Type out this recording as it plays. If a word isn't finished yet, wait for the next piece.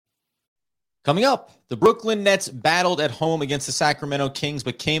Coming up, the Brooklyn Nets battled at home against the Sacramento Kings,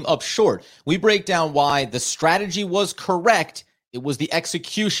 but came up short. We break down why the strategy was correct. It was the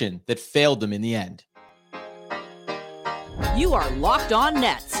execution that failed them in the end. You are Locked On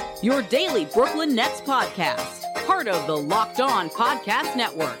Nets, your daily Brooklyn Nets podcast. Part of the Locked On Podcast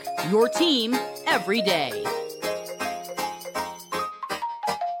Network, your team every day.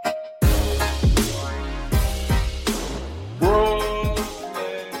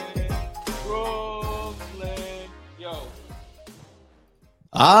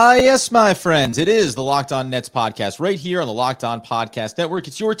 Yes, my friends. It is the Locked On Nets podcast right here on the Locked On Podcast Network.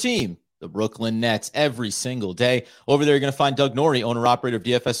 It's your team, the Brooklyn Nets, every single day. Over there, you're going to find Doug Norrie, owner-operator of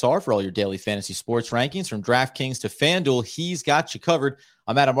DFSR, for all your daily fantasy sports rankings. From DraftKings to FanDuel, he's got you covered.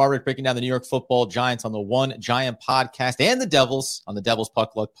 I'm Adam Arbrecht, breaking down the New York Football Giants on the One Giant podcast and the Devils on the Devils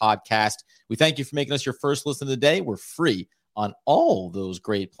Puck Luck podcast. We thank you for making us your first listen of the day. We're free on all those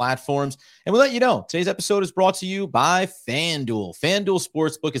great platforms. And we'll let you know, today's episode is brought to you by FanDuel. FanDuel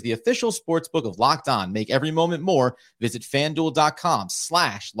Sportsbook is the official sportsbook of Locked On. Make every moment more. Visit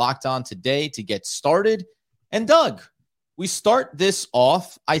FanDuel.com/LockedOn today to get started. And Doug, we start this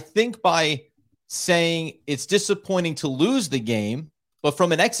off, I think, by saying it's disappointing to lose the game, but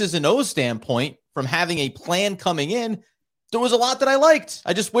from an X's and O's standpoint, from having a plan coming in, there was a lot that I liked.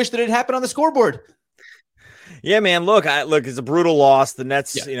 I just wish that it happened on the scoreboard. Yeah, man. Look, it's a brutal loss. The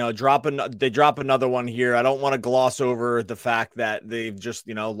Nets, drop another one here. I don't want to gloss over the fact that they've just,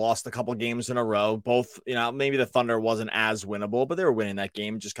 lost a couple games in a row. Both, maybe the Thunder wasn't as winnable, but they were winning that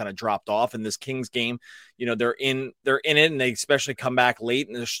game, just kind of dropped off. In this Kings game, they're in it, and they especially come back late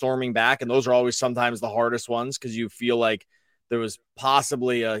and they're storming back. And those are always sometimes the hardest ones because you feel like there was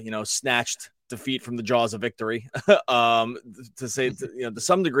possibly a, snatched defeat from the jaws of victory, to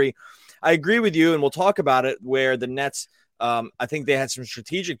some degree. I agree with you, and we'll talk about it, where the Nets, I think they had some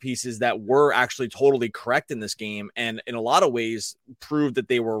strategic pieces that were actually totally correct in this game, and in a lot of ways proved that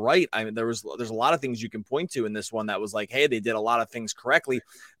they were right. I mean, there's a lot of things you can point to in this one that was like, hey, they did a lot of things correctly.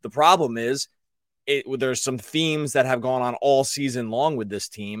 The problem is there's some themes that have gone on all season long with this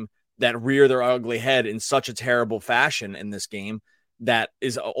team that rear their ugly head in such a terrible fashion in this game. That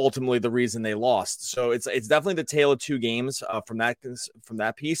is ultimately the reason they lost. So it's definitely the tale of two games from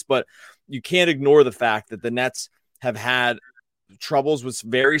that piece. But you can't ignore the fact that the Nets have had troubles with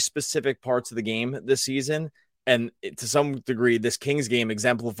very specific parts of the game this season, and to some degree, this Kings game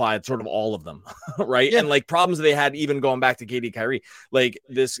exemplified sort of all of them, right? Yeah. And like problems that they had even going back to KD Kyrie. Like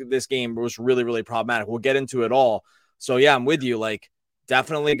this game was really, really problematic. We'll get into it all. So yeah, I'm with you. Like,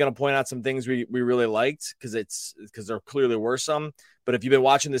 definitely going to point out some things we really liked because there clearly were some. But if you've been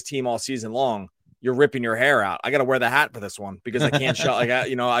watching this team all season long, you're ripping your hair out. I got to wear the hat for this one because I can't show. I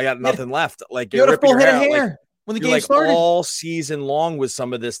got nothing left. Like you're ripping your hair out. Like, when the game started all season long with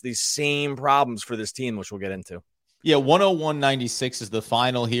some of these same problems for this team, which we'll get into. Yeah, 101-96 is the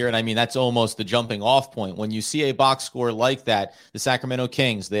final here. And I mean, that's almost the jumping off point. When you see a box score like that, the Sacramento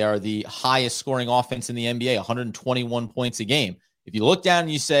Kings, they are the highest scoring offense in the NBA, 121 points a game. If you look down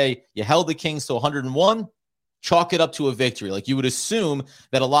and you say you held the Kings to 101, chalk it up to a victory. Like you would assume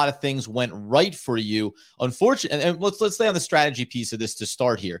that a lot of things went right for you. Unfortunately, and let's stay on the strategy piece of this to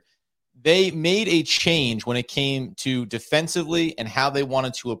start here. They made a change when it came to defensively and how they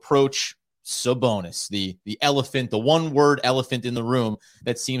wanted to approach Sabonis, the elephant, the one-word elephant in the room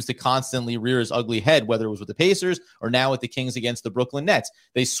that seems to constantly rear his ugly head, whether it was with the Pacers or now with the Kings against the Brooklyn Nets.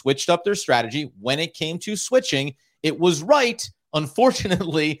 They switched up their strategy. When it came to switching, it was right.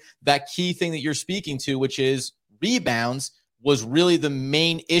 Unfortunately, that key thing that you're speaking to, which is rebounds, was really the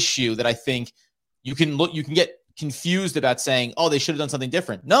main issue that I think you can get confused about saying, oh, they should have done something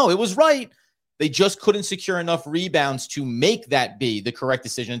different. No, it was right. They just couldn't secure enough rebounds to make that be the correct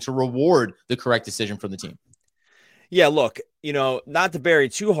decision and to reward the correct decision from the team. Yeah, look, not to bury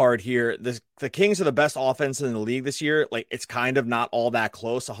too hard here, the Kings are the best offense in the league this year. Like, it's kind of not all that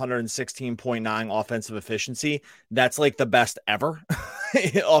close, 116.9 offensive efficiency. That's like the best ever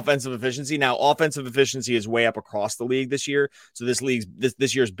offensive efficiency. Now, offensive efficiency is way up across the league this year. So this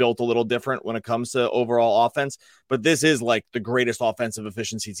year's built a little different when it comes to overall offense. But this is like the greatest offensive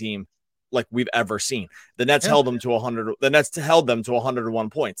efficiency team like we've ever seen. The Nets held them to 100. The Nets held them to 101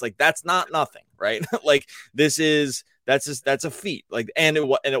 points. Like, that's not nothing, right? Like, that's that's a feat. Like, and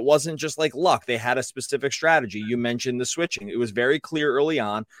it wasn't just like luck. They had a specific strategy. You mentioned the switching. It was very clear early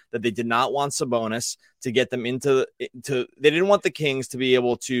on that they did not want Sabonis to get them they didn't want the Kings to be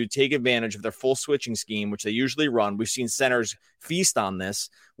able to take advantage of their full switching scheme, which they usually run. We've seen centers feast on this,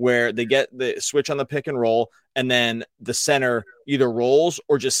 where they get the switch on the pick and roll, and then the center either rolls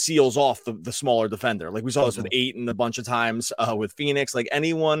or just seals off the smaller defender. Like we saw this with Ayton a bunch of times with Phoenix. Like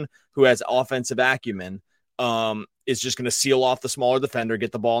anyone who has offensive acumen is just going to seal off the smaller defender,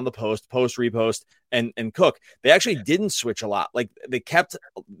 get the ball in the post, repost, and cook. They actually didn't switch a lot. Like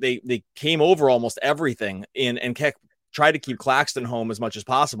they came over almost everything and tried to keep Claxton home as much as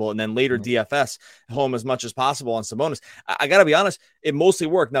possible, and then later DFS home as much as possible on Sabonis. I got to be honest, it mostly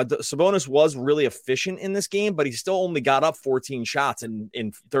worked. Now, Sabonis was really efficient in this game, but he still only got up 14 shots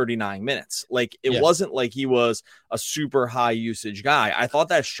in 39 minutes. Like it wasn't like he was a super high usage guy. I thought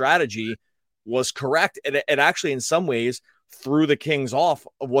that strategy was correct. It actually, in some ways, threw the Kings off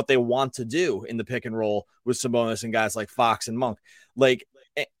of what they want to do in the pick and roll with Sabonis and guys like Fox and Monk. Like,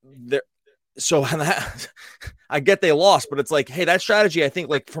 so I get they lost, but it's like, hey, that strategy, I think,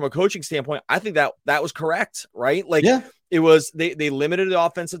 like from a coaching standpoint, I think that was correct, right? Like, it was they limited the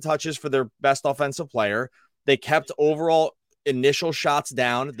offensive touches for their best offensive player. They kept overall initial shots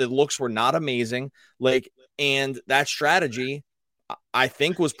down. The looks were not amazing, like, and that strategy, I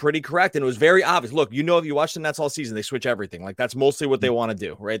think, was pretty correct. And it was very obvious. Look, if you watch the Nets all season, they switch everything. Like that's mostly what they want to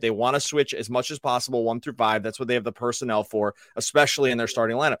do, right? They want to switch as much as possible 1 through 5. That's what they have the personnel for, especially in their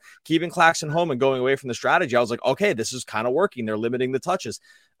starting lineup. Keeping Claxton home and going away from the strategy, I was like, okay, this is kind of working. They're limiting the touches.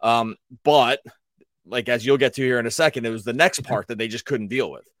 But like, as you'll get to here in a second, it was the next part that they just couldn't deal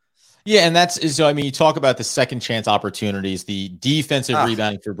with. Yeah, and so I mean, you talk about the second chance opportunities, the defensive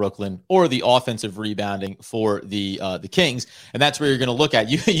rebounding for Brooklyn or the offensive rebounding for the Kings, and that's where you're going to look at.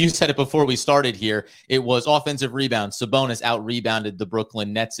 You said it before we started here. It was offensive rebounds. Sabonis out rebounded the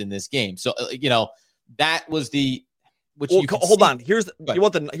Brooklyn Nets in this game. So that was the. Hold on. Here's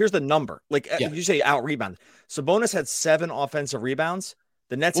the number. Like you say, out rebound. Sabonis had 7 offensive rebounds.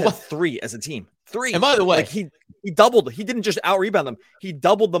 The Nets had 3 as a team. 3. And by the way, like he doubled. He didn't just out rebound them. He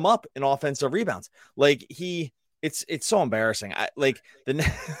doubled them up in offensive rebounds. Like it's so embarrassing. The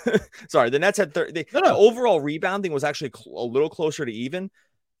Nets had 30. The overall rebounding was actually a little closer to even,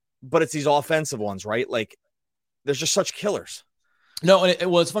 but it's these offensive ones, right? Like there's just such killers. No, and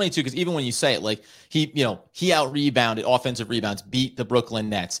it's funny too, because even when you say it, like he out rebounded offensive rebounds, beat the Brooklyn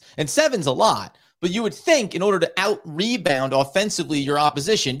Nets, and 7's a lot. But you would think in order to out-rebound offensively your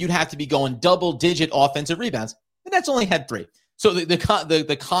opposition, you'd have to be going double-digit offensive rebounds. The Nets only had 3. So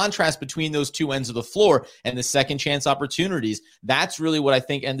the contrast between those two ends of the floor and the second chance opportunities, that's really what I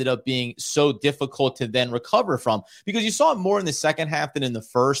think ended up being so difficult to then recover from, because you saw it more in the second half than in the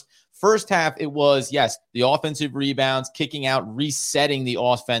first. First half, it was, yes, the offensive rebounds, kicking out, resetting the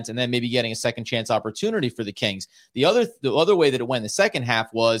offense, and then maybe getting a second chance opportunity for the Kings. The other way that it went in the second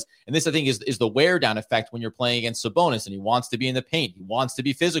half was, and this I think is the wear down effect when you're playing against Sabonis and he wants to be in the paint, he wants to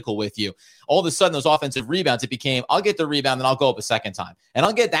be physical with you. All of a sudden, those offensive rebounds, it became, I'll get the rebound, then I'll go up a second time. And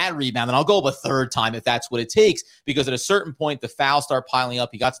I'll get that rebound, and I'll go up a third time if that's what it takes, because at a certain point, the fouls start piling up.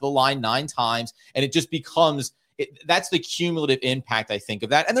 He got to the line 9 times, and it just becomes... that's the cumulative impact, I think, of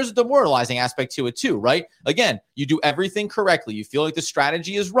that. And there's a demoralizing aspect to it too, right? Again, you do everything correctly. You feel like the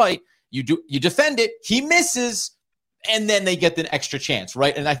strategy is right. You defend it. He misses, and then they get the extra chance,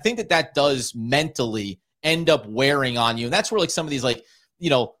 right? And I think that does mentally end up wearing on you. And that's where like some of these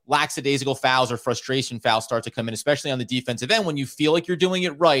lackadaisical fouls or frustration fouls start to come in, especially on the defensive end, when you feel like you're doing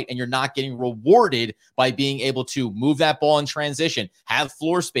it right and you're not getting rewarded by being able to move that ball in transition, have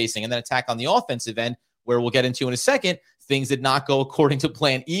floor spacing, and then attack on the offensive end, where we'll get into in a second. Things did not go according to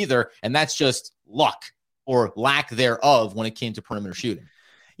plan either, and that's just luck or lack thereof when it came to perimeter shooting.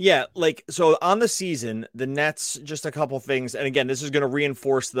 Yeah, so on the season, the Nets, just a couple things, and again, this is going to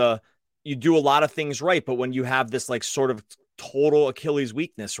reinforce you do a lot of things right, but when you have this sort of total Achilles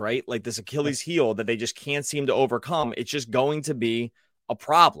weakness, right? Like this Achilles heel that they just can't seem to overcome, it's just going to be a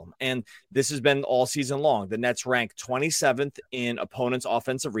problem. And this has been all season long. The Nets rank 27th in opponents'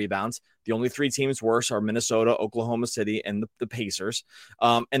 offensive rebounds. The only 3 teams worse are Minnesota, Oklahoma City, and the Pacers.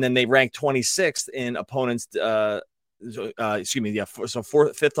 And then they rank 26th in opponents'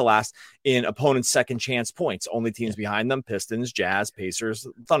 fifth to last in opponents' second chance points. Only teams behind them: Pistons, Jazz, Pacers,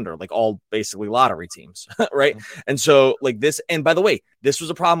 Thunder, all basically lottery teams, right? And so this, and by the way, this was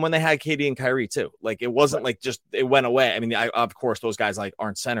a problem when they had KD and Kyrie too. It wasn't just it went away. I mean, of course those guys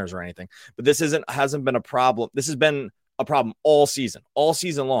aren't centers or anything, but this hasn't been a problem. This has been a problem all season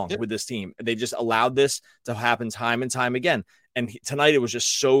long with this team. They just allowed this to happen time and time again. And tonight it was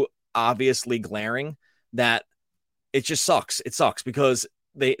just so obviously glaring that it just sucks. It sucks because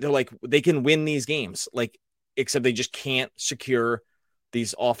they're like, they can win these games, like, except they just can't secure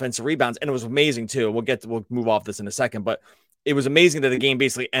these offensive rebounds. And it was amazing too. We'll move off this in a second, but it was amazing that the game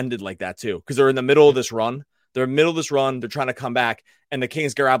basically ended like that too, because they're in the middle of this run. They're trying to come back, and the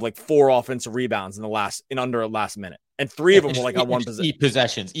Kings grab like 4 offensive rebounds in under a last minute. And 3 of them were like on one possession. Eat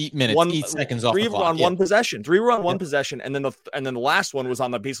possessions, eat minutes, eat seconds off the clock. 3 were on one possession. 3 were on one possession, and then the last one was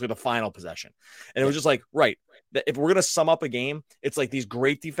on basically the final possession. And it was just like, right, if we're gonna sum up a game, it's like these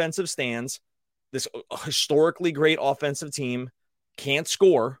great defensive stands, this historically great offensive team can't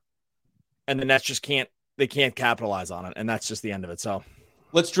score, and the Nets just can't capitalize on it, and that's just the end of it. So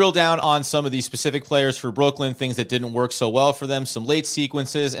let's drill down on some of these specific players for Brooklyn, things that didn't work so well for them, some late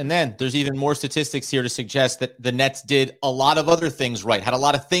sequences, and then there's even more statistics here to suggest that the Nets did a lot of other things right, had a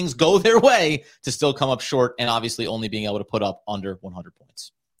lot of things go their way to still come up short, and obviously only being able to put up under 100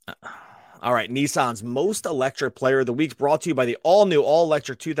 points. All right, Nissan's Most Electric Player of the Week, brought to you by the all-new,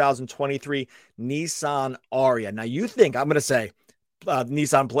 all-electric 2023 Nissan Ariya. Now, you think I'm going to say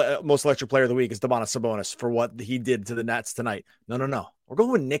Most Electric Player of the Week is Domantas Sabonis for what he did to the Nets tonight. No. We're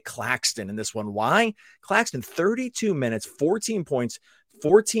going with Nick Claxton in this one. Why? Claxton, 32 minutes, 14 points,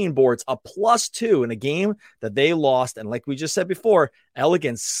 14 boards, a +2 in a game that they lost. And like we just said before,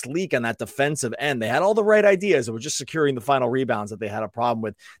 elegant, sleek on that defensive end. They had all the right ideas. It was just securing the final rebounds that they had a problem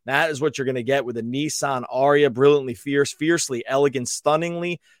with. That is what you're going to get with the Nissan Ariya. Brilliantly fierce, fiercely elegant,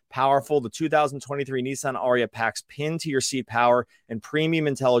 stunningly powerful. The 2023 Nissan Ariya packs pin-to-your-seat power and premium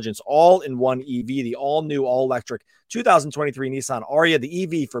intelligence all in one EV. The all-new, all-electric 2023 Nissan Ariya,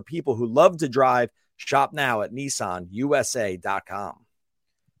 the EV for people who love to drive. Shop now at nissanusa.com.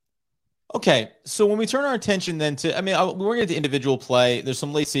 Okay, so when we turn our attention then to, we're going to get to individual play. There's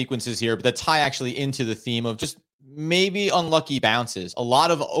some late sequences here, but that tie actually into the theme of just maybe unlucky bounces. A lot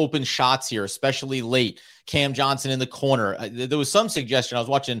of open shots here, especially late. Cam Johnson in the corner. There was some suggestion. I was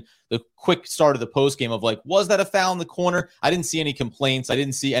watching the quick start of the post game of like, was that a foul in the corner? I didn't see any complaints. I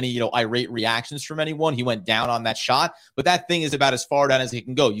didn't see any, irate reactions from anyone. He went down on that shot, but that thing is about as far down as it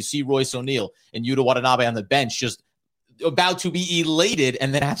can go. You see Royce O'Neal and Yuta Watanabe on the bench just about to be elated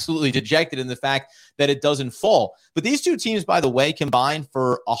and then absolutely dejected in the fact that it doesn't fall. But these two teams, by the way, combined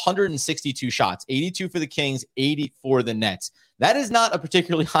for 162 shots, 82 for the Kings, 80 for the Nets. That is not a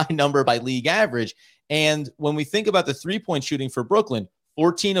particularly high number by league average. And when we think about the three-point shooting for Brooklyn,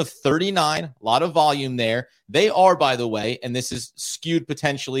 14 of 39, a lot of volume there. They are, by the way, and this is skewed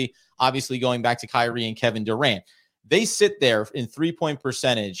potentially, obviously going back to Kyrie and Kevin Durant. They sit there in three-point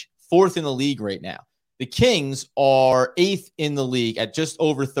percentage, 4th in the league right now. The Kings are 8th in the league at just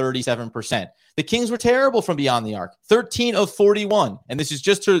over 37%. The Kings were terrible from beyond the arc, 13 of 41. And this is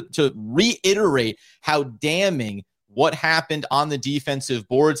just to reiterate how damning what happened on the defensive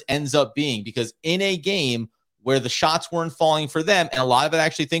boards ends up being, because in a game where the shots weren't falling for them, and a lot of it I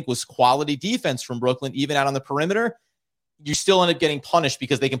actually think was quality defense from Brooklyn, even out on the perimeter, you still end up getting punished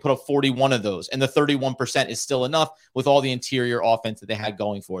because they can put up 41 of those. And the 31% is still enough with all the interior offense that they had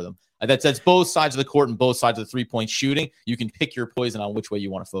going for them. That's both sides of the court and both sides of the three-point shooting. You can pick your poison on which way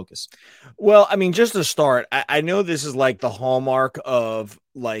you want to focus. Well, just to start, I know this is like the hallmark of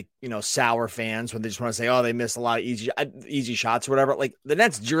sour fans when they just want to say, oh, they missed a lot of easy shots or whatever. Like the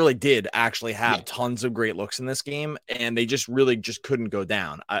Nets really did actually have tons of great looks in this game, and they just couldn't go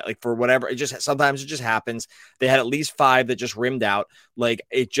down. For whatever, sometimes it just happens. They had at least 5 that just rimmed out.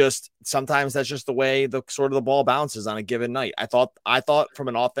 Sometimes that's just the way the ball bounces on a given night. I thought from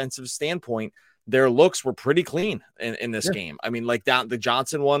an offensive standpoint, their looks were pretty clean in this game. The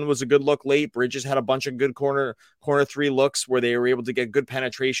Johnson one was a good look late. Bridges had a bunch of good corner 3 looks where they were able to get good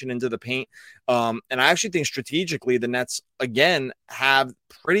penetration into the paint. And I actually think strategically the Nets, again, have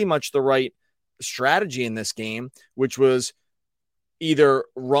pretty much the right strategy in this game, which was either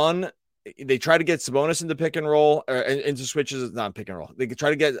run. They try to get Sabonis into pick and roll or into switches, not pick and roll. They could try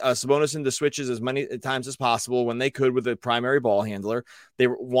to get Sabonis into switches as many times as possible when they could with the primary ball handler. They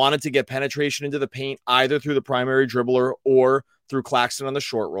wanted to get penetration into the paint either through the primary dribbler or through Claxton on the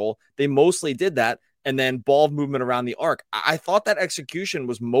short roll. They mostly did that. And then ball movement around the arc. I thought that execution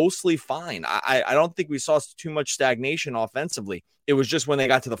was mostly fine. I don't think we saw too much stagnation offensively. It was just when they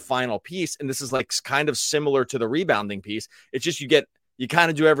got to the final piece, and this is kind of similar to the rebounding piece. It's just you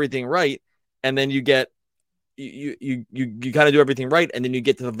kind of do everything right, and then you kind of do everything right, and then you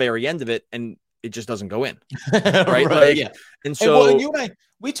get to the very end of it, and it just doesn't go in. Right? Yeah. And so and you and I,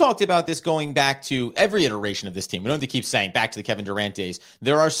 we talked about this going back to every iteration of this team. We don't have to keep saying back to the Kevin Durant days.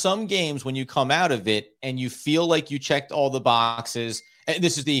 There are some games when you come out of it and you feel like you checked all the boxes. And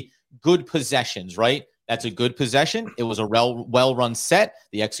this is the good possessions, right? That's a good possession. It was a well-run set.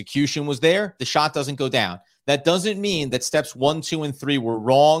 The execution was there. The shot doesn't go down. That doesn't mean that steps 1, 2, and 3 were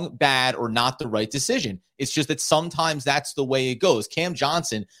wrong, bad, or not the right decision. It's just that sometimes that's the way it goes. Cam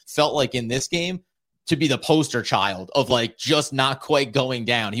Johnson felt like in this game to be the poster child of like just not quite going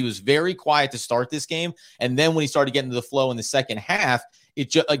down. He was very quiet to start this game. And then when he started getting to the flow in the second half,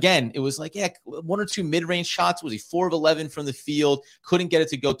 it was like, 1 or 2 mid-range shots. Was he 4 of 11 from the field? Couldn't get it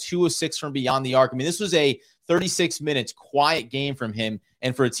to go 2 of 6 from beyond the arc. I mean, this was a 36 minutes quiet game from him.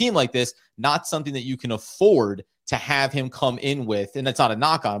 And for a team like this, not something that you can afford to have him come in with. And that's not a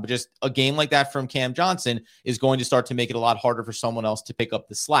knock on, but just a game like that from Cam Johnson is going to start to make it a lot harder for someone else to pick up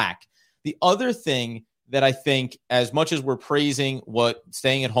the slack. The other thing that I think, as much as we're praising what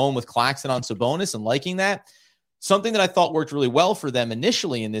staying at home with Claxton on Sabonis and liking that, something that I thought worked really well for them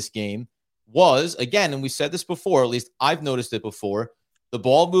initially in this game was, again, and we said this before, at least I've noticed it before, the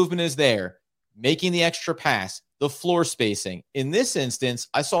ball movement is there, making the extra pass, the floor spacing. In this instance,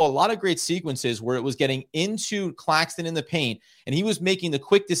 I saw a lot of great sequences where it was getting into Claxton in the paint, and he was making the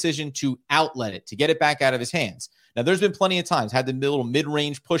quick decision to outlet it, to get it back out of his hands. Now, there's been plenty of times, had the little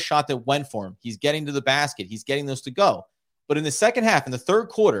mid-range push shot that went for him. He's getting to the basket. He's getting those to go. But in the second half, in the third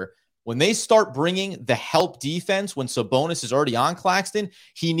quarter, when they start bringing the help defense, when Sabonis is already on Claxton,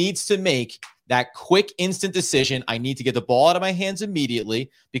 he needs to make that quick, instant decision. I need to get the ball out of my hands immediately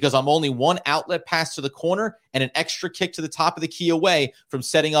because I'm only one outlet pass to the corner and an extra kick to the top of the key away from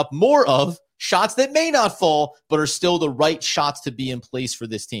setting up more of shots that may not fall, but are still the right shots to be in place for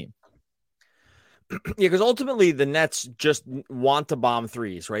this team. Yeah, because ultimately the Nets just want to bomb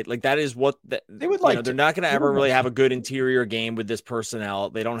threes, right? Like that is what they would like. They're not going to ever really have a good interior game with this personnel.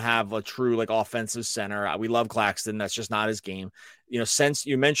 They don't have a true like offensive center. We love Claxton. That's just not his game. Since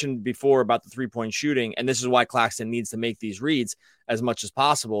you mentioned before about the 3-point shooting, and this is why Claxton needs to make these reads as much as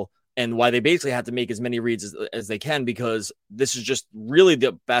possible, and why they basically have to make as many reads as they can, because this is just really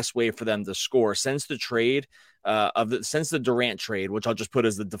the best way for them to score. Since the trade since the Durant trade, which I'll just put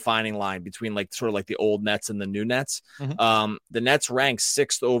as the defining line between like sort of like the old Nets and the new Nets, the Nets ranked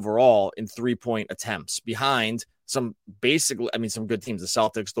 6th overall in 3-point attempts, behind some good teams, the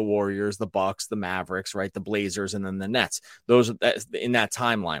Celtics, the Warriors, the Bucks, the Mavericks, right? The Blazers, and then the Nets. Those are in that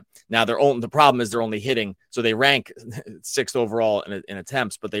timeline. Now the problem is they're only hitting, so they rank 6th overall in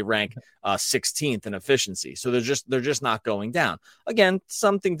attempts, but they rank 16th in efficiency. So they're just not going down. Again,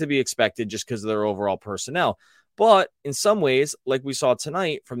 something to be expected just because of their overall personnel. But in some ways, like we saw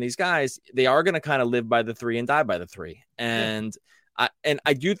tonight from these guys, they are going to kind of live by the 3 and die by the 3. And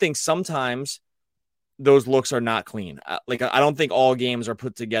I do think sometimes those looks are not clean. I don't think all games are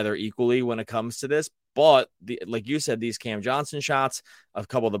put together equally when it comes to this, but like you said, these Cam Johnson shots, a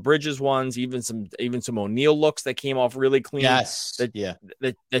couple of the Bridges ones, even some O'Neal looks that came off really clean. Yes.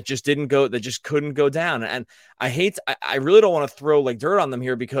 That just didn't go, that just couldn't go down. And I really don't want to throw like dirt on them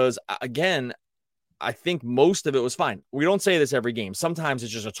here because again, I think most of it was fine. We don't say this every game. Sometimes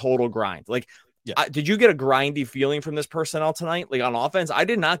it's just a total grind. Did you get a grindy feeling from this personnel tonight? Like on offense, I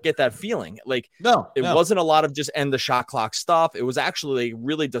did not get that feeling. It wasn't a lot of just end the shot clock stuff. It was actually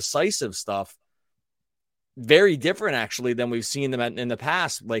really decisive stuff. Very different actually than we've seen them in the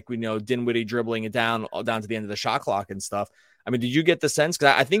past. Like we know Dinwiddie dribbling it down to the end of the shot clock and stuff. I mean, did you get the sense?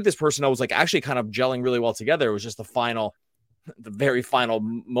 Because I think this personnel was like actually kind of gelling really well together. It was just the very final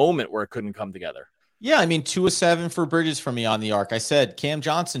moment where it couldn't come together. Yeah, I mean, 2 of 7 for Bridges for me on the arc. I said Cam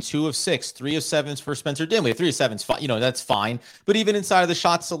Johnson, 2 of 6, 3 of 7 for Spencer Dinwiddie. 3 of 7's fine. That's fine. But even inside of the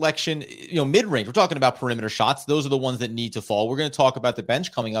shot selection, mid-range, we're talking about perimeter shots. Those are the ones that need to fall. We're going to talk about the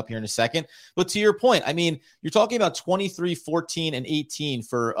bench coming up here in a second. But to your point, I mean, you're talking about 23, 14, and 18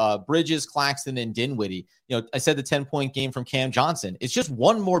 for Bridges, Claxton, and Dinwiddie. I said the 10-point game from Cam Johnson. It's just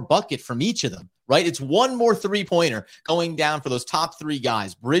one more bucket from each of them, right? It's one more 3-pointer going down for those top 3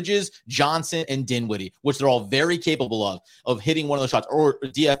 guys, Bridges, Johnson, and Dinwiddie, which they're all very capable of hitting one of those shots, or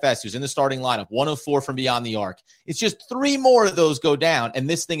DFS, who's in the starting lineup, 1 of 4 from beyond the arc. It's just 3 more of those go down, and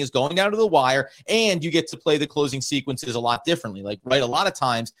this thing is going down to the wire, and you get to play the closing sequences a lot differently. A lot of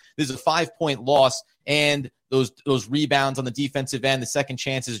times, there's a 5-point loss, and those rebounds on the defensive end, the second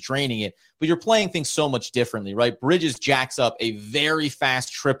chance is draining it. But you're playing things so much differently, right? Bridges jacks up a very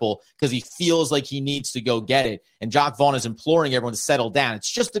fast triple because he feels like he needs to go get it. And Jacque Vaughn is imploring everyone to settle down.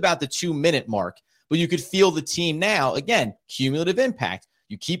 It's just about the 2-minute mark. But you could feel the team now, again, cumulative impact.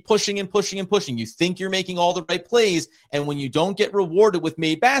 You keep pushing and pushing and pushing. You think you're making all the right plays. And when you don't get rewarded with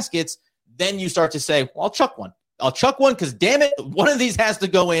made baskets, then you start to say, well, I'll chuck one because, damn it, one of these has to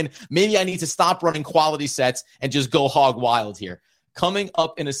go in. Maybe I need to stop running quality sets and just go hog wild here. Coming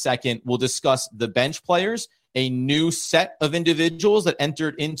up in a second, we'll discuss the bench players, a new set of individuals that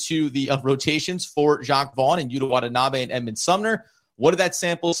entered into the rotations for Jacque Vaughn and Yuta Watanabe and Edmund Sumner. What did that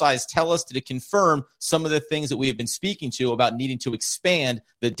sample size tell us? Did it confirm some of the things that we have been speaking to about needing to expand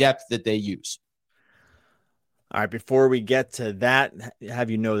the depth that they use? All right, before we get to that, have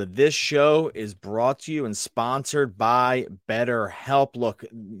you know that this show is brought to you and sponsored by BetterHelp. Look,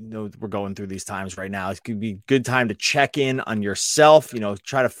 we're going through these times right now. It could be a good time to check in on yourself,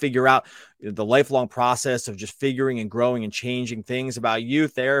 try to figure out the lifelong process of just figuring and growing and changing things about you.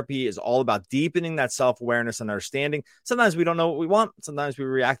 Therapy is all about deepening that self-awareness and understanding. Sometimes we don't know what we want. Sometimes we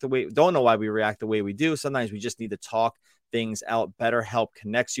don't know why we react the way we do. Sometimes we just need to talk things out. BetterHelp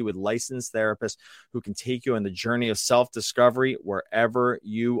connects you with licensed therapists who can take you on the journey of self-discovery wherever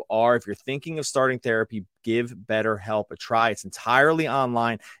you are. If you're thinking of starting therapy, give BetterHelp a try. It's entirely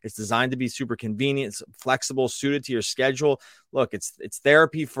online. It's designed to be super convenient, it's flexible, suited to your schedule. Look, it's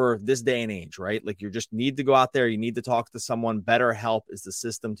therapy for this day and age, right? Like, you just need to go out there. You need to talk to someone. BetterHelp is the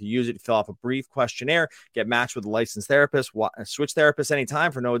system to use it. You fill out a brief questionnaire, get matched with a licensed therapist, switch therapists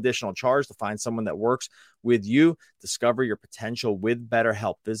anytime for no additional charge to find someone that works with you. Discover your potential with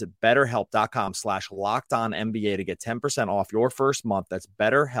BetterHelp. Visit BetterHelp.com/LockedOnNBA to get 10% off your first month. That's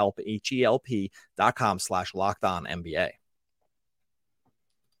BetterHelp, HELP.com/LockedOnNBA.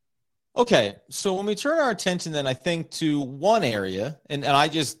 Okay, so when we turn our attention then, I think, to one area, and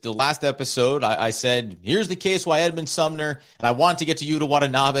the last episode, I said, here's the case why Edmund Sumner, and I wanted to get to Yuta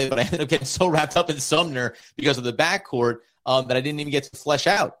Watanabe, but I ended up getting so wrapped up in Sumner because of the backcourt that I didn't even get to flesh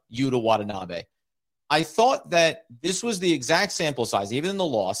out Yuta Watanabe. I thought that this was the exact sample size, even in the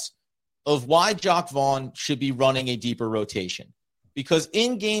loss, of why Jacque Vaughn should be running a deeper rotation. Because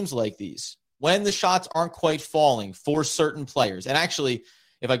in games like these, when the shots aren't quite falling for certain players, and actually,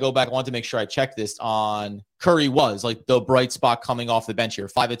 if I go back, I want to make sure I check this on Curry was like the bright spot coming off the bench here.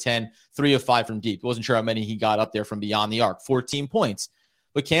 5 of 10, 3 of 5 from deep. Wasn't sure how many he got up there from beyond the arc. 14 points.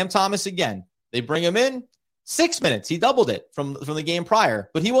 But Cam Thomas, again, they bring him in 6 minutes. He doubled it from the game prior,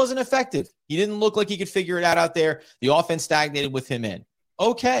 but he wasn't effective. He didn't look like he could figure it out there. The offense stagnated with him in.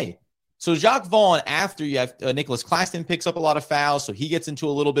 Okay. So Jacque Vaughn, after you have Nicholas Claxton picks up a lot of fouls, so he gets into a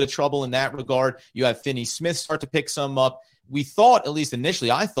little bit of trouble in that regard. You have Finney Smith start to pick some up. We thought, at least initially,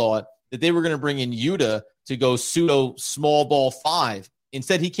 I thought that they were going to bring in Yuta to go pseudo small ball 5.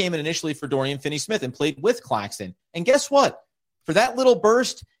 Instead, he came in initially for Dorian Finney-Smith and played with Claxton. And guess what? For that little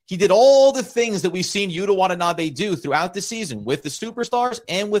burst, he did all the things that we've seen Yuta Watanabe do throughout the season with the superstars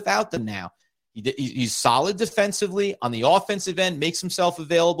and without them now. He's solid defensively on the offensive end, makes himself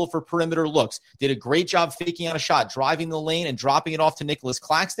available for perimeter looks, did a great job faking out a shot, driving the lane and dropping it off to Nicholas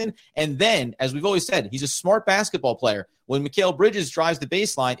Claxton. And then, as we've always said, he's a smart basketball player. When Mikal Bridges drives the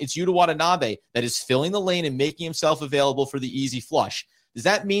baseline, it's Yuta Watanabe that is filling the lane and making himself available for the easy flush. Does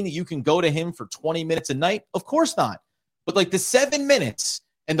that mean that you can go to him for 20 minutes a night? Of course not. But like the 7 minutes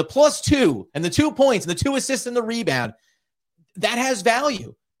and the +2 and the 2 points and the 2 assists and the rebound, that has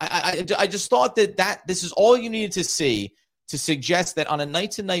value. I just thought that this is all you needed to see to suggest that on a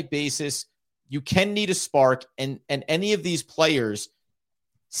night-to-night basis, you can need a spark, and any of these players,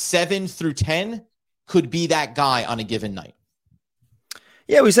 7 through 10, could be that guy on a given night.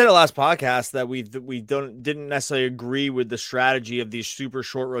 Yeah, we said it last podcast that we didn't necessarily agree with the strategy of these super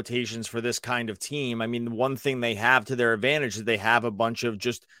short rotations for this kind of team. I mean, the one thing they have to their advantage is they have a bunch of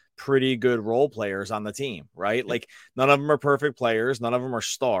just pretty good role players on the team, right? Like, none of them are perfect players. None of them are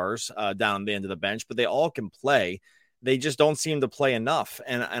stars down the end of the bench, but they all can play. They just don't seem to play enough.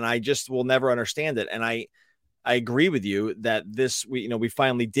 And I just will never understand it. And I agree with you that we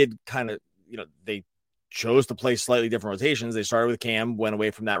finally did kind of, they chose to play slightly different rotations. They started with Cam, went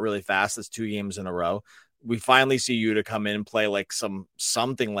away from that really fast. That's 2 games in a row. We finally see you to come in and play like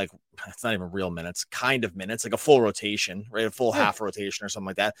something like, it's not even real minutes, kind of minutes, like a full rotation, right? A full half rotation or something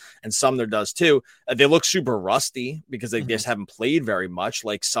like that. And Sumner does too. They look super rusty because they just haven't played very much.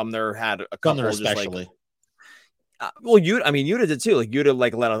 Like Sumner had a couple especially. Yuta did too. Like Yuta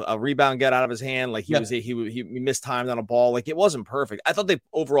let a rebound get out of his hand. Like he missed time on a ball. Like it wasn't perfect. I thought they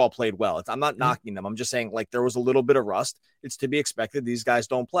overall played well. I'm not knocking them. I'm just saying like there was a little bit of rust. It's to be expected. These guys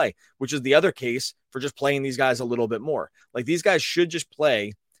don't play, which is the other case for just playing these guys a little bit more. Like these guys should just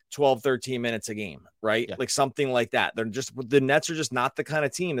play 12, 13 minutes a game, right? Yeah. Like something like that. The Nets are just not the kind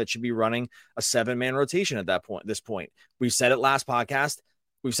of team that should be running a 7-man rotation at this point. We said it last podcast.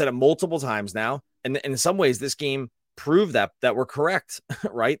 We've said it multiple times now. And in some ways, this game proved that we're correct,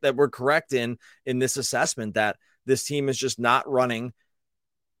 right? That we're correct in this assessment that this team is just not running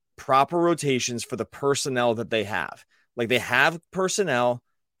proper rotations for the personnel that they have. Like they have personnel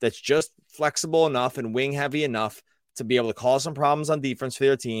that's just flexible enough and wing heavy enough to be able to cause some problems on defense for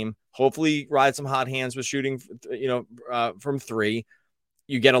their team. Hopefully ride some hot hands with shooting, from 3.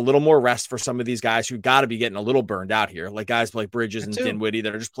 you get a little more rest for some of these guys who got to be getting a little burned out here, like guys like Bridges and Dinwiddie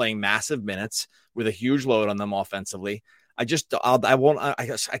that are just playing massive minutes with a huge load on them offensively. I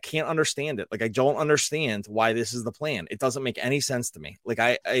can't understand it. Like, I don't understand why this is the plan. It doesn't make any sense to me. Like,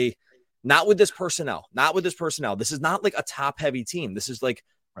 I not with this personnel. This is not like a top heavy team. This is like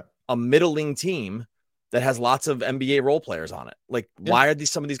a middling team that has lots of NBA role players on it. Like, why are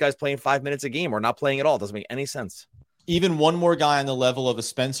some of these guys playing 5 minutes a game or not playing at all? It doesn't make any sense. Even one more guy on the level of a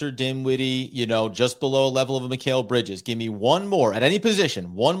Spencer Dinwiddie, just below a level of a Mikal Bridges. Give me one more at any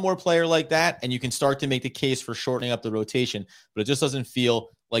position, one more player like that, and you can start to make the case for shortening up the rotation. But it just doesn't feel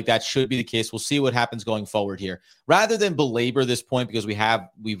like that should be the case. We'll see what happens going forward here. Rather than belabor this point, because we've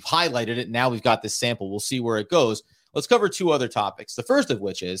highlighted it, now we've got this sample. We'll see where it goes. Let's cover two other topics. The first of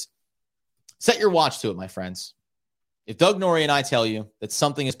which is set your watch to it, my friends. If Doug Norrie and I tell you that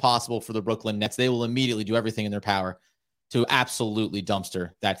something is possible for the Brooklyn Nets, they will immediately do everything in their power to absolutely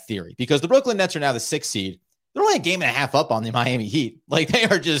dumpster that theory, because the Brooklyn Nets are now the 6th seed. They're only a game and a half up on the Miami Heat. Like, they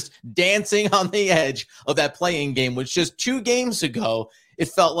are just dancing on the edge of that play-in game, which just 2 games ago, it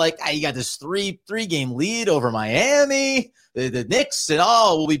felt like you got this three-game lead over Miami, the Knicks, and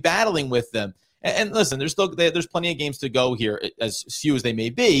we'll be battling with them. And listen, there's plenty of games to go here, as few as they may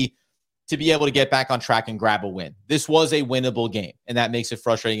be, to be able to get back on track and grab a win. This was a winnable game, and that makes it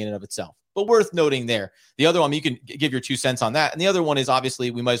frustrating in and of itself. But worth noting there. The other one, you can give your 2 cents on that. And the other one is,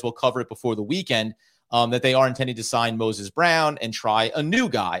 obviously, we might as well cover it before the weekend, that they are intending to sign Moses Brown and try a new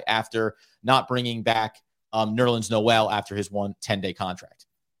guy after not bringing back Nerlens Noel after his 10-day contract.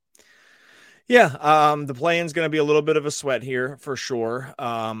 Yeah, the play-in's going to be a little bit of a sweat here for sure.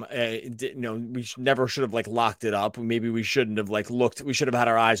 We never should have locked it up. Maybe we shouldn't have looked. We should have had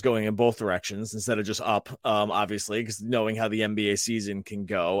our eyes going in both directions instead of just up. Obviously, because knowing how the NBA season can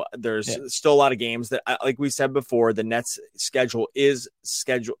go, there's still a lot of games that, like we said before, the Nets' schedule is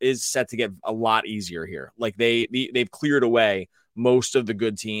set to get a lot easier here. Like they've cleared away most of the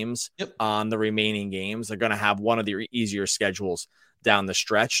good teams on the remaining games. They're going to have one of the easier schedules down the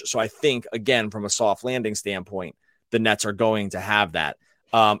stretch. So I think, again, from a soft landing standpoint, the Nets are going to have that.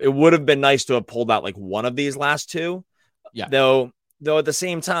 It would have been nice to have pulled out one of these last 2. Yeah. Though at the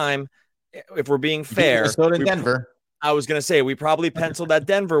same time, if we're being fair, Denver. I was going to say, we probably penciled that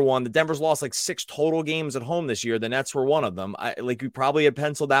Denver one. The Denver's lost 6 total games at home this year. The Nets were one of them. We probably had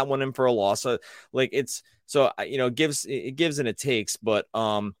penciled that one in for a loss. It gives and it takes, but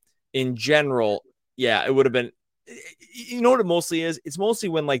in general, it would have been, you know what it mostly is? It's mostly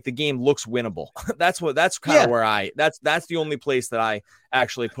when the game looks winnable. that's kind of where that's the only place that I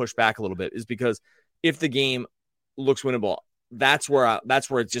actually push back a little bit, is because if the game looks winnable, that's where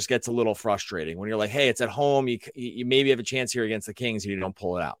it just gets a little frustrating when you're like, hey, it's at home. You maybe have a chance here against the Kings and you don't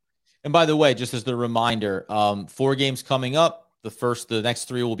pull it out. And by the way, just as the reminder, 4 games coming up. The next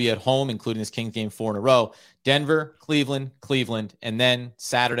 3 will be at home, including this Kings game 4 in a row. Denver, Cleveland, and then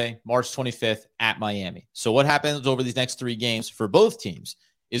Saturday, March 25th at Miami. So what happens over these next 3 games for both teams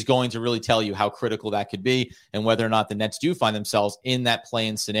is going to really tell you how critical that could be and whether or not the Nets do find themselves in that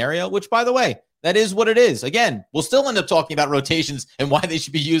play-in scenario, which, by the way, that is what it is. Again, we'll still end up talking about rotations and why they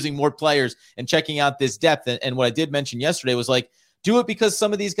should be using more players and checking out this depth. And what I did mention yesterday was do it because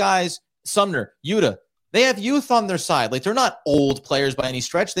some of these guys, Sumner, Yuta, they have youth on their side. They're not old players by any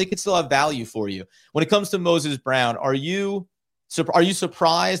stretch. They could still have value for you. When it comes to Moses Brown, are you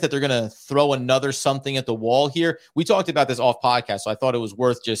surprised that they're going to throw another something at the wall here? We talked about this off podcast, so I thought it was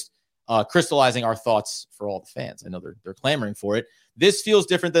worth just crystallizing our thoughts for all the fans. I know they're clamoring for it. This feels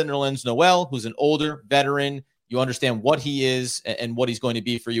different than Nerlens Noel, who's an older veteran. You understand what he is and what he's going to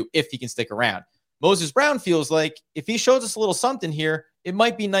be for you if he can stick around. Moses Brown feels like if he shows us a little something here, it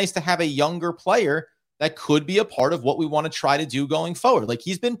might be nice to have a younger player that could be a part of what we want to try to do going forward.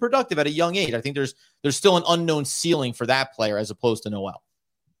 He's been productive at a young age. I think there's still an unknown ceiling for that player as opposed to Noel.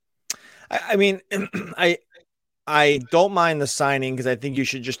 I mean, I don't mind the signing because I think you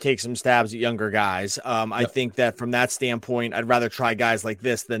should just take some stabs at younger guys. I think that from that standpoint, I'd rather try guys like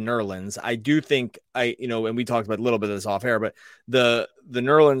this than Nerlens. I do think and we talked about a little bit of this off air, but the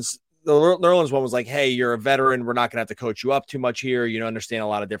Nerlens one was hey, you're a veteran. We're not going to have to coach you up too much here. You understand a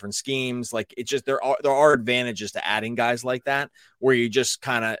lot of different schemes. It's just, there are advantages to adding guys like that where you just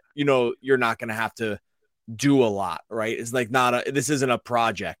kind of, you're not going to have to do a lot, right? It's this isn't a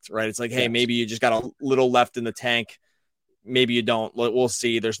project, right? It's hey, maybe you just got a little left in the tank. Maybe you don't. We'll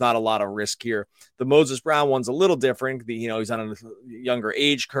see. There's not a lot of risk here. The Moses Brown one's a little different. He's on a younger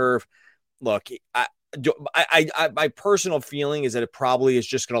age curve. Look, my personal feeling is that it probably is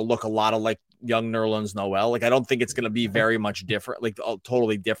just going to look a lot of young Nerlens Noel. I don't think it's going to be very much different,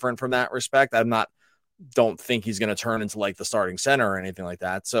 totally different from that respect. I'm not don't think he's going to turn into like the starting center or anything like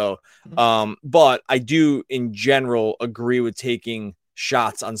that. So, but I do in general agree with taking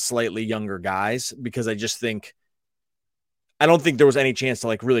shots on slightly younger guys, because I just think, I don't think there was any chance to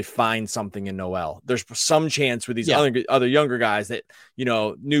like really find something in Noel. There's some chance with these other younger guys that, you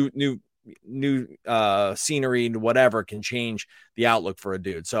know, new scenery and whatever can change the outlook for a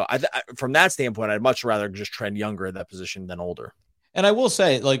dude. So from that standpoint, I'd much rather just trend younger at that position than older. And I will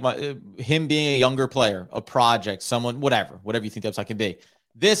say, like, him being a younger player, a project, someone, whatever you think the upside can be.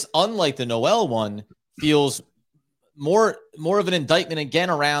 This, unlike the Noel one, feels more of an indictment again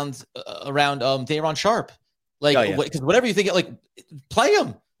around Day'Ron Sharpe. Like, because whatever you think, like, play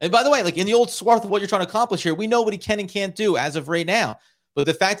him. And by the way, like, in the old swath of what you're trying to accomplish here, we know what he can and can't do as of right now. But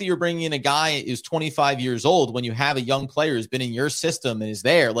the fact that you're bringing in a guy who's 25 years old when you have a young player who's been in your system and is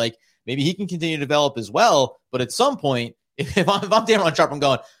there, like, maybe he can continue to develop as well. But at some point, if I'm Day'Ron Sharpe, I'm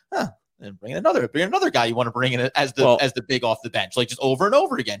going, and bring another guy you want to bring in as the big off the bench, like, just over and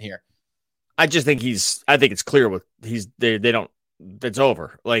over again here. I just think I think it's clear they don't. It's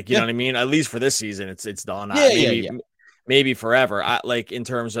over. Like, you know what I mean? At least for this season, it's done. Maybe forever. Like, in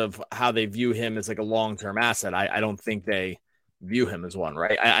terms of how they view him as like a long-term asset, I don't think they view him as one,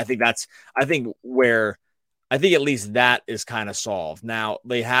 right? I think at least that is kind of solved. Now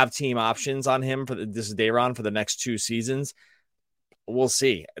they have team options on him this is Day'Ron for the next 2 seasons. We'll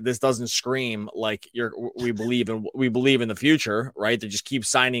see. This doesn't scream like we believe in the future, right? They just keep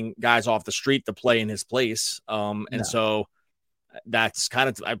signing guys off the street to play in his place. So that's kind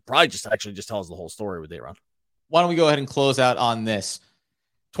of, I probably just tells the whole story with Day'Ron. Why don't we go ahead and close out on this?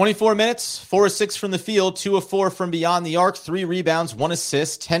 24 minutes, 4 of 6 from the field, 2 of 4 from beyond the arc, 3 rebounds, 1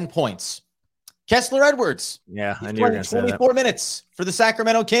 assist, 10 points. Kessler Edwards. Yeah, I knew you were going to say that. 24 minutes for the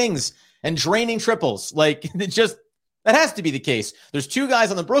Sacramento Kings and draining triples. Like, that has to be the case. There's 2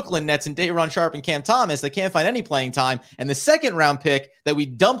 guys on the Brooklyn Nets and Day'Ron Sharpe and Cam Thomas that can't find any playing time. And the second round pick that we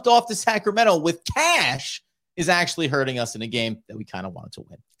dumped off to Sacramento with cash is actually hurting us in a game that we kind of wanted to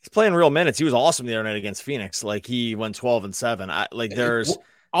win. He's playing real minutes. He was awesome the other night against Phoenix. Like, he went 12-7.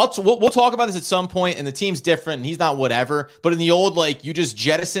 We'll talk about this at some point, and the team's different, and he's not whatever. But in the old, like, you just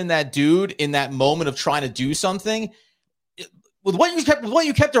jettison that dude in that moment of trying to do something. With what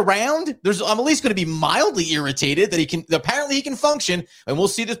you kept around, I'm at least going to be mildly irritated that apparently he can function, and we'll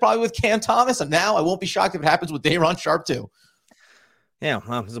see this probably with Cam Thomas. And now I won't be shocked if it happens with Day'Ron Sharpe too. Yeah,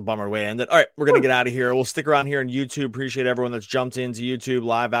 well, it's a bummer way to end it. All right, we're going to get out of here. We'll stick around here on YouTube. Appreciate everyone that's jumped into YouTube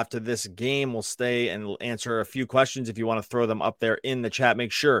live after this game. We'll stay and answer a few questions. If you want to throw them up there in the chat,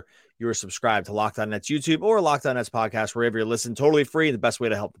 make sure you are subscribed to Locked On Nets YouTube or Locked On Nets podcast, wherever you listen. Totally free, the best way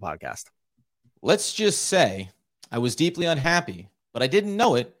to help the podcast. Let's just say I was deeply unhappy, but I didn't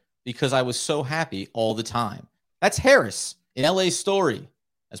know it because I was so happy all the time. That's Harris in LA Story,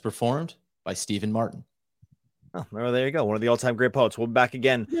 as performed by Stephen Martin. Oh, well, there you go. One of the all-time great poets. We'll be back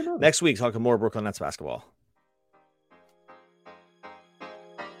again next week talking more Brooklyn Nets basketball.